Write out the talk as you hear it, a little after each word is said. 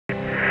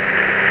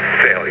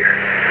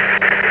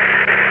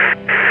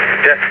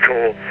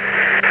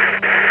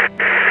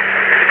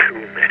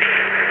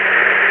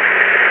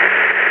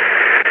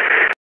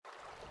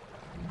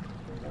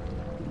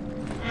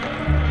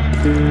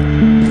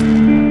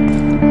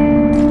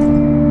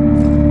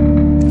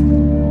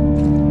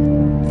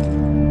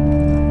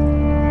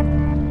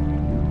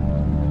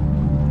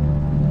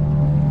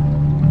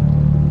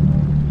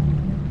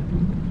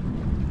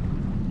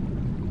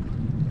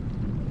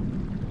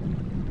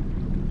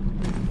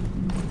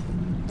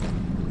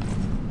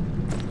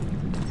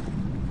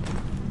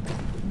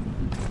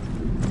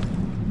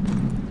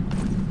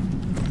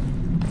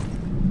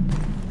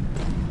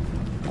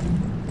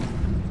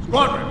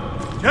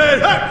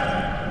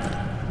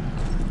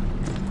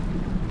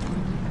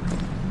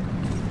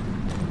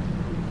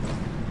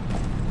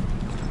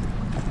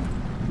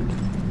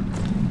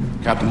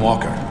Captain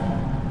Walker,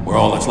 we're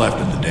all that's left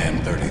in the damn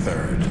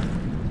 33rd.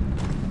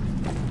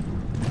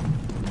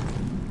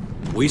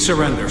 We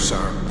surrender,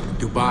 sir.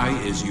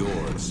 Dubai is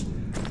yours.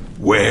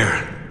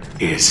 Where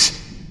is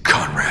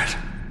Conrad?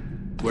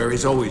 Where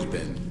he's always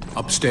been.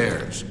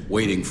 Upstairs,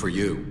 waiting for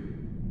you.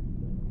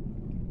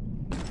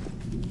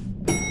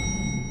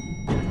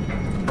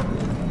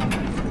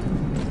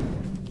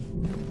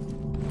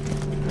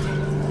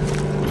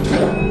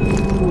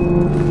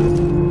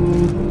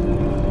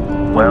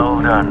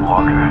 Well done,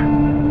 Walker.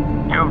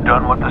 You've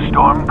done what the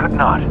storm could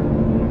not.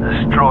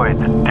 Destroyed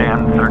the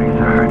damn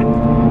 33rd.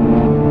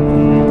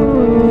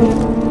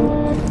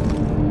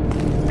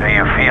 Do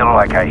you feel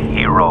like a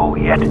hero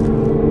yet?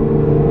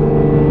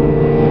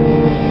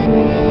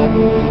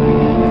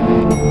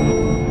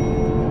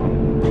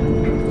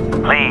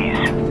 Please,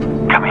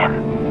 come in.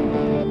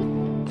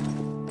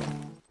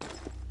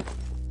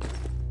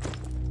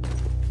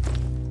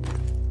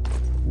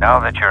 Now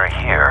that you're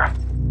here,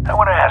 I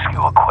want to ask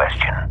you a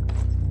question.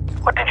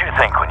 What did you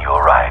think when you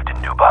arrived in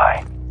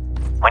Dubai?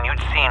 When you'd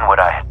seen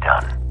what I had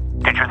done?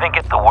 Did you think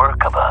it the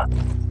work of a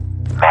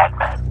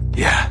madman?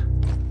 Yeah.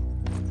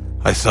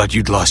 I thought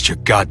you'd lost your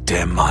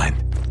goddamn mind.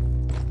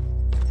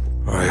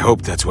 Or I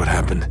hope that's what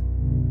happened.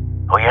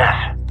 Oh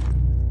yes,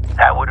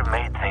 that would have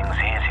made things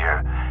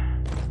easier.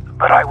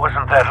 But I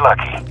wasn't that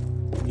lucky.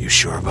 You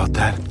sure about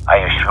that? I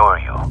assure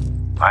you,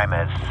 I'm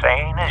as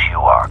sane as you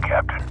are,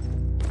 Captain.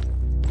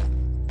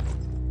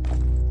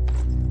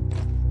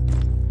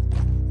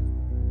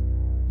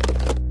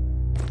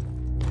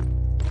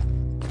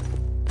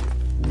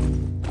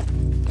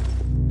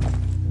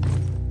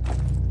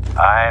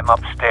 I'm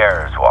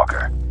upstairs,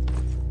 Walker.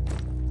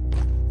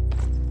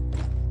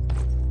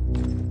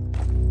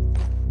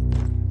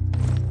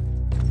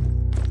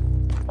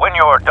 When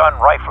you're done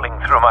rifling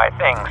through my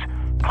things,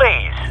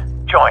 please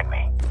join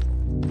me.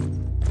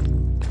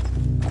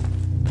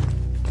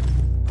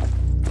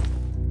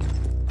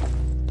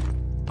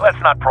 Let's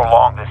not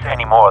prolong this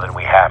any more than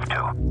we have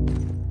to.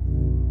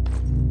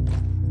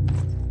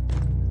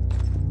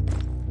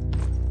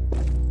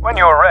 When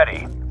you're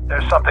ready,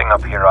 there's something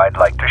up here I'd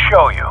like to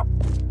show you.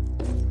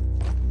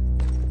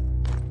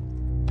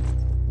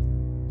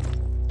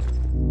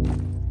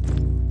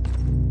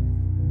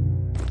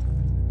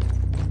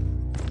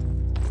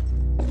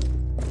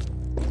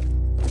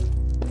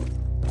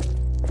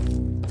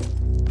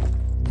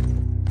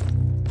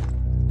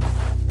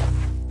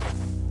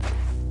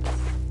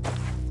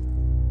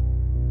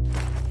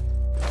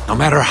 No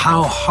matter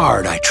how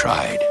hard I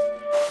tried,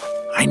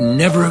 I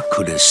never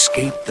could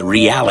escape the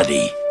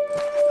reality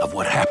of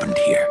what happened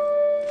here.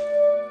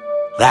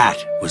 That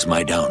was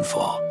my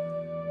downfall.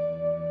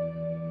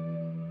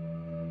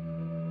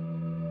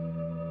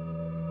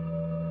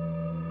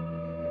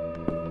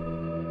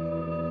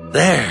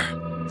 There,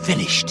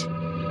 finished.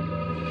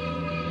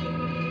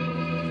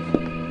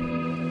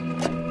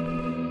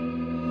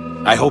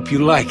 I hope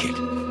you like it.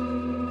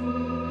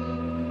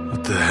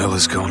 What the hell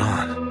is going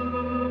on?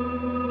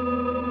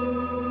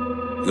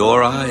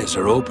 Your eyes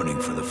are opening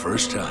for the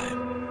first time.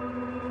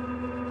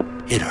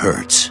 It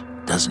hurts,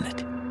 doesn't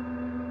it?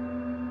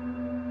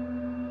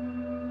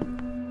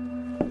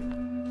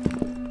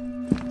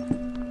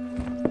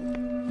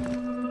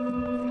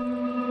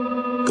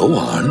 Go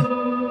on.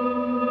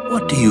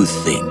 What do you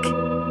think?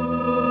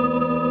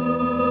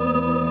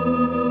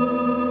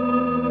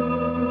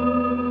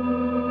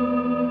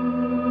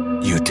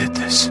 You did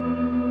this.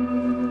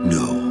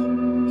 No,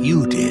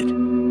 you did.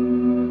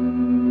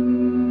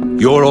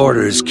 Your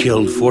orders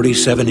killed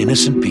 47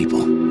 innocent people.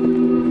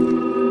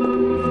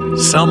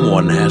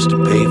 Someone has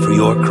to pay for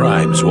your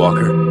crimes,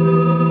 Walker.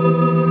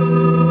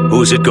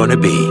 Who's it gonna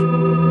be?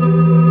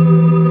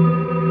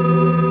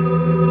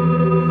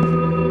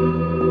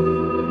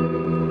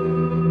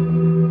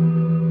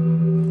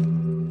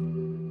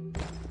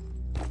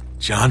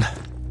 John?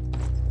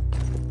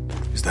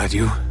 Is that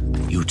you?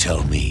 You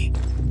tell me.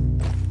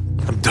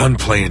 I'm done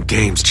playing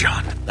games,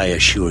 John. I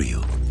assure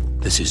you,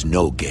 this is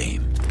no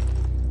game.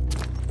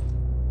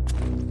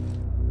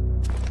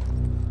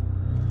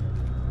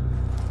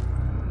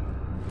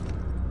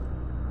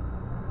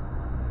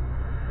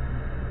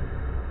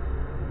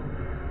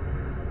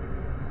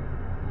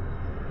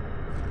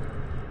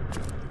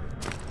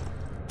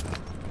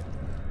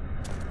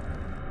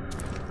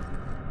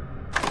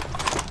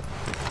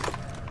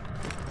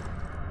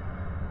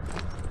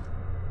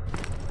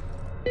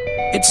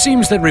 It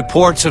seems that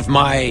reports of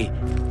my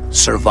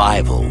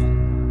survival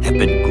have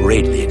been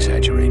greatly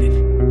exaggerated.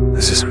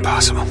 This isn't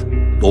possible.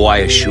 Oh, I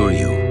assure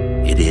you,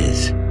 it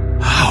is.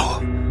 How?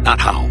 Not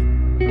how.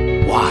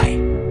 Why?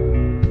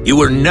 You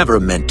were never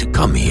meant to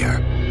come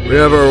here. We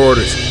have our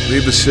orders.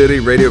 Leave the city,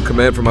 radio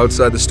command from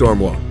outside the storm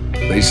wall.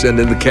 They send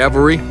in the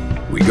cavalry,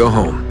 we go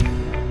home.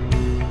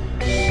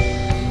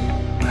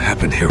 What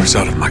happened here was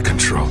out of my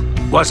control.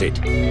 Was it?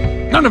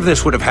 None of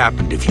this would have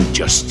happened if you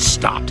just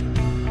stopped.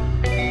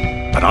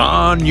 But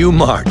on you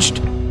marched.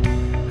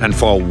 And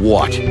for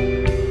what?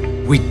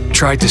 We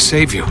tried to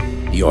save you.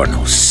 You're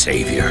no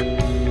savior.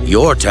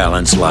 Your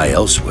talents lie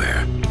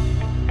elsewhere.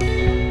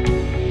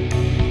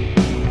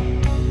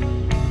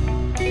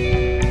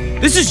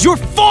 This is your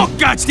fault,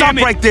 goddammit! Stop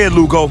right there,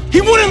 Lugo. He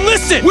wouldn't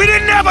listen! We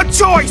didn't have a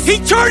choice! He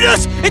turned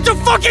us into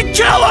fucking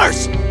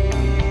killers!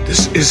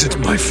 This isn't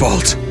my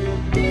fault.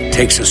 It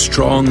takes a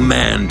strong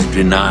man to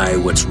deny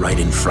what's right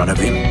in front of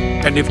him.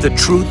 And if the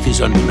truth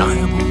is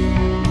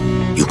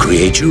undeniable, you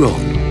create your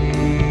own.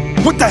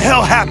 What the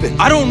hell happened?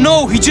 I don't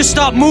know, he just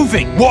stopped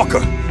moving.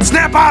 Walker,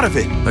 snap out of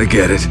it! I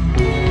get it.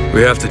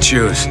 We have to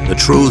choose. The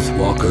truth,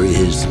 Walker,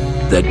 is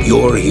that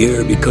you're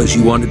here because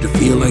you wanted to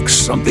feel like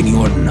something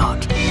you're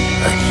not.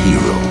 A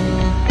hero.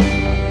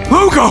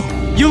 Lugo!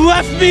 You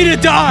left me to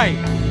die!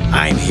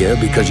 I'm here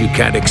because you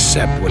can't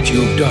accept what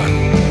you've done.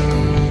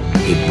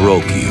 It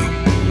broke you.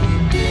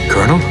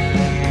 Colonel?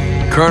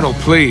 Colonel,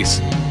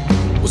 please.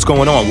 What's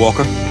going on,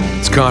 Walker?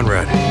 It's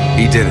Conrad.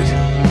 He did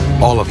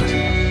it. All of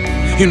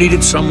it. You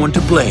needed someone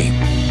to blame,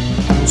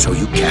 so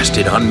you cast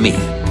it on me.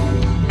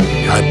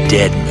 A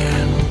dead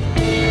man.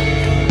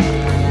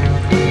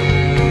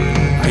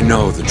 I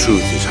know the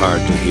truth is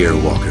hard to hear,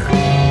 Walker,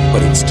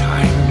 but it's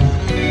time.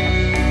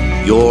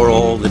 You're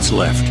all that's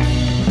left,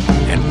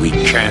 and we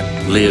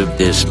can't live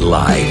this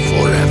lie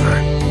forever.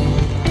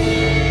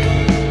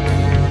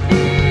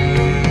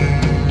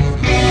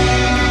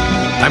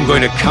 I'm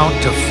going to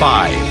count to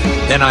 5,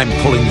 then I'm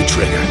pulling the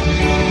trigger.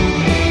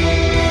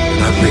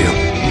 Not real.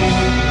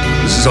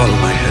 This is all in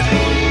my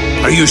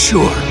head. Are you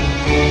sure?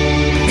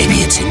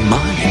 Maybe it's in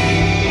mine.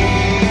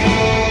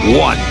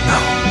 1. No.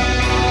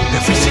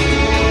 Everything.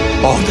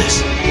 All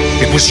this.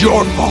 It was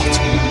your fault.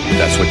 If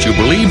that's what you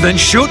believe, then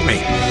shoot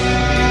me.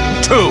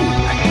 2.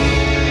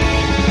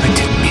 I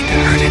didn't mean to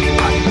hurt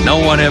anybody. No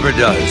one ever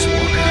does,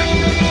 Walker.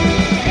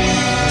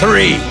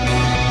 3.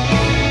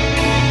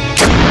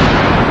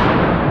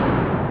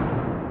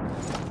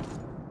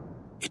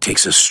 It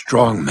takes a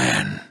strong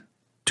man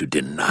to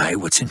deny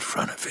what's in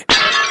front of him.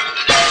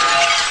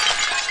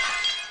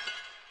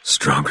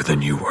 Stronger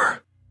than you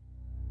were.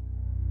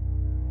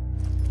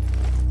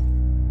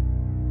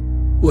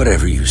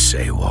 Whatever you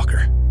say,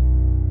 Walker.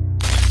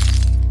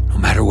 No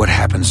matter what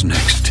happens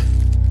next,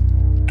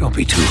 don't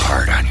be too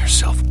hard on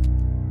yourself.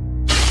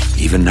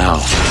 Even now,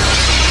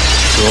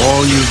 for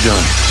all you've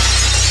done,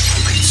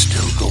 you can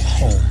still go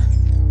home.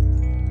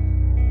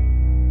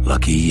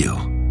 Lucky you.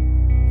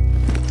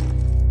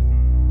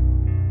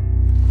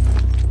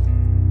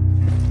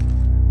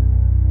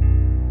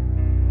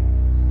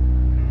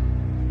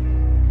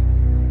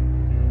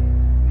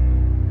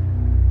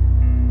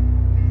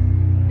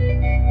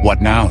 What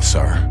now,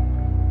 sir?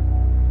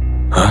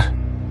 Huh?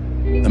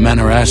 The men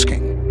are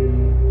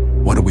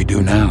asking. What do we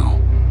do now?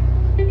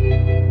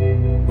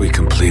 We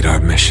complete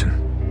our mission.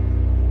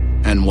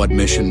 And what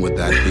mission would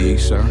that be,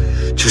 sir?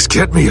 Just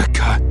get me a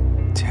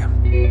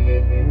goddamn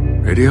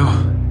radio.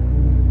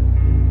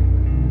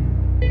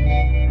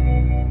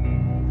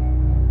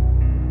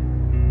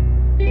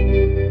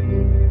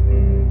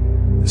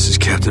 This is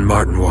Captain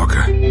Martin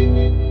Walker,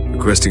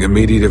 requesting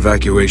immediate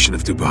evacuation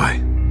of Dubai.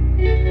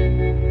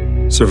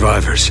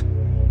 Survivors.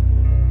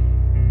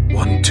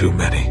 One too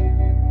many.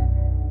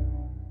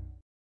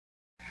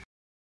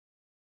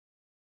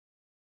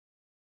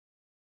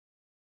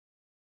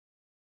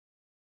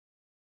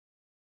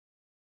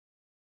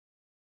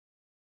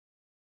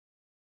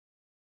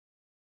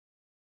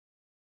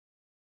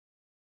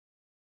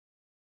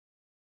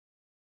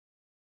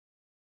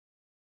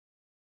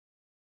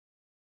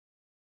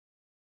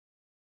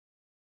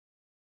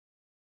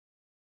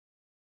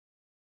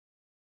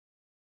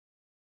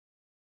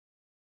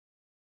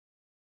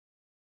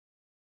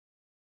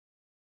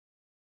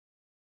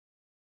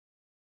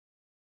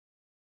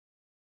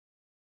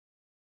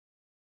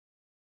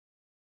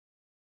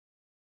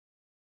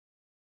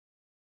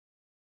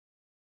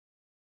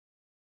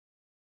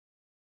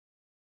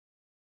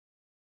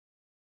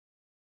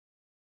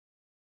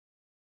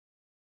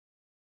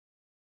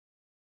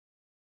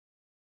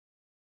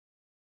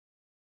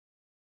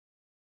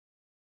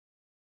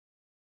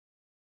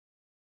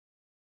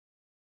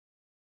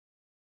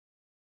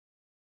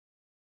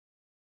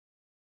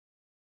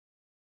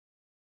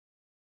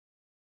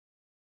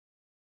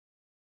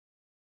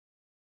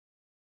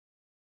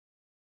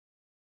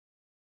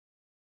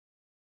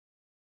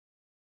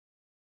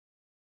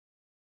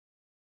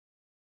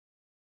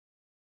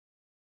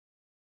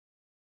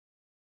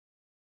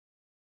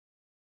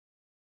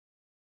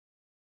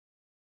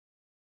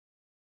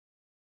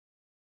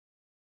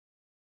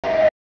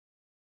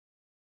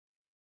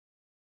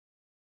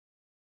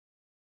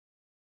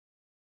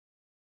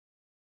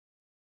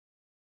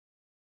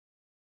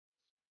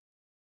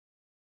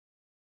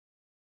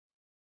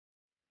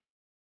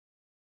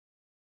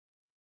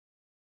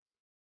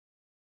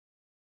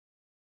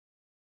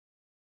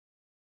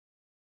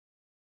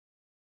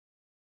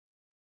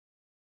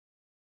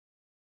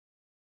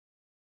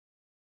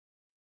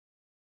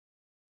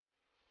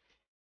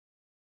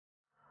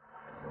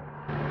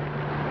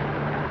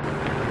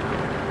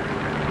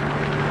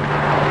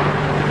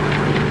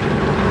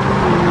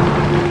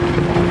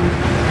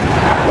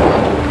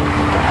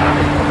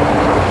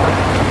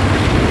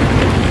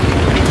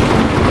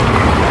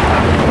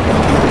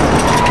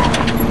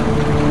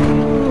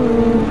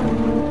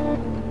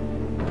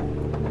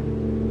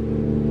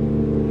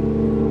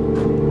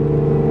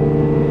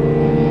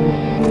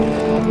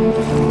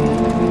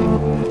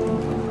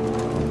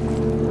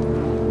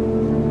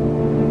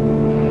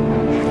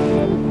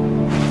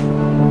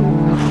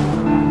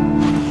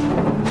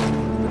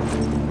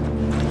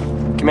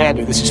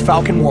 This is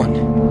Falcon 1.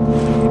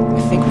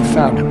 I think we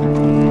found him.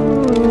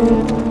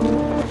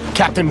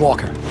 Captain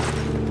Walker.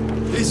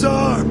 He's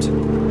armed!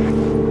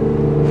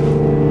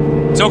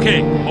 It's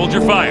okay. Hold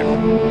your fire.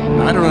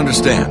 I don't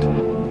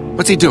understand.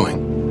 What's he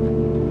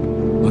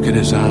doing? Look at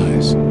his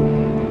eyes.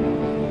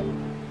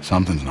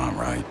 Something's not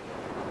right.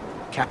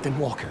 Captain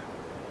Walker,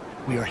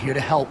 we are here to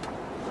help.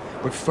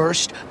 But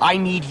first, I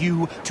need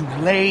you to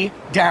lay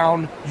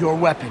down your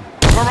weapon.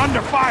 We're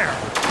under fire.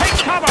 Take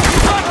cover.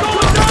 He's not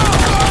going down.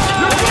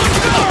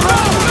 You're going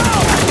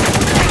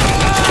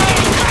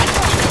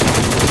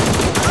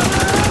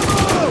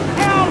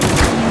down.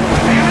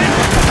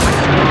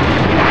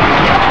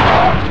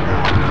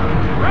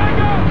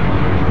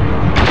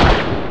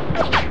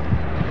 Help!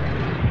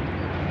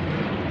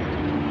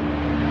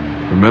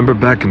 Remember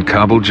back in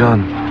Kabul,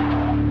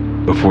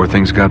 John? Before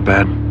things got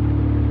bad?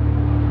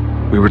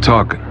 We were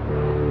talking.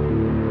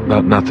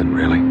 About nothing,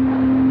 really.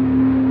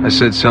 I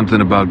said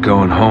something about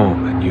going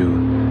home, and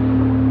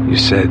you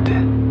said...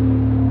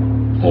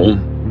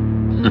 Home?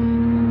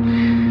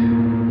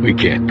 We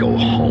can't go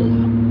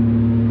home.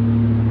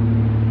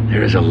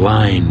 There is a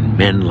line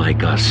men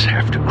like us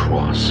have to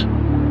cross.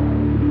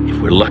 If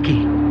we're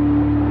lucky,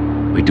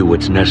 we do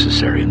what's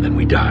necessary and then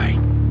we die.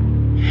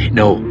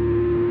 No,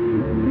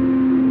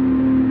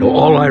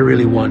 all I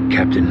really want,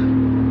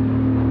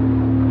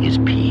 Captain, is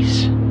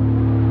peace.